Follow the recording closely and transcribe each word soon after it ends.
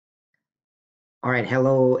All right,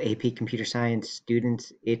 hello, AP Computer Science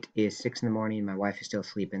students. It is 6 in the morning. My wife is still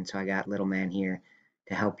sleeping, so I got little man here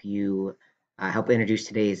to help you help introduce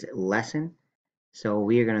today's lesson. So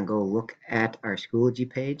we are going to go look at our Schoology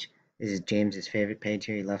page. This is James's favorite page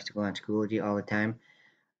here. He loves to go on Schoology all the time.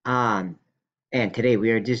 Um, and today we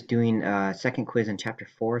are just doing a second quiz in chapter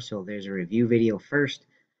 4. So there's a review video first,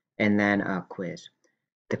 and then a quiz.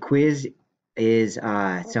 The quiz is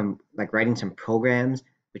some like writing some programs,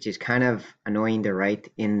 which is kind of annoying to write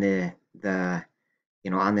in the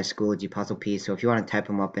on the Schoology puzzle piece. So if you want to type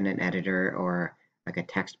them up in an editor or like a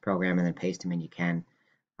text program and then paste them in, you can.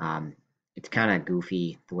 Um, it's kind of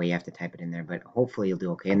goofy the way you have to type it in there, but hopefully you'll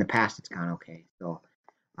do okay. In the past, it's gone okay. So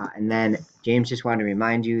and then James just wanted to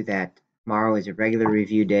remind you that tomorrow is a regular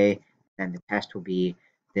review day, and the test will be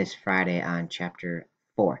this Friday on chapter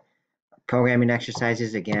 4. Programming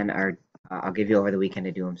exercises again are I'll give you over the weekend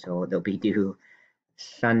to do them, so they'll be due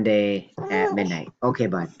Sunday at midnight. Okay,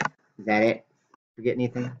 bud. Is that it? Forget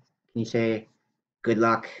anything? Can you say good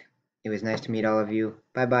luck? It was nice to meet all of you.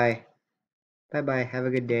 Bye bye. Bye bye. Have a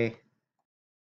good day.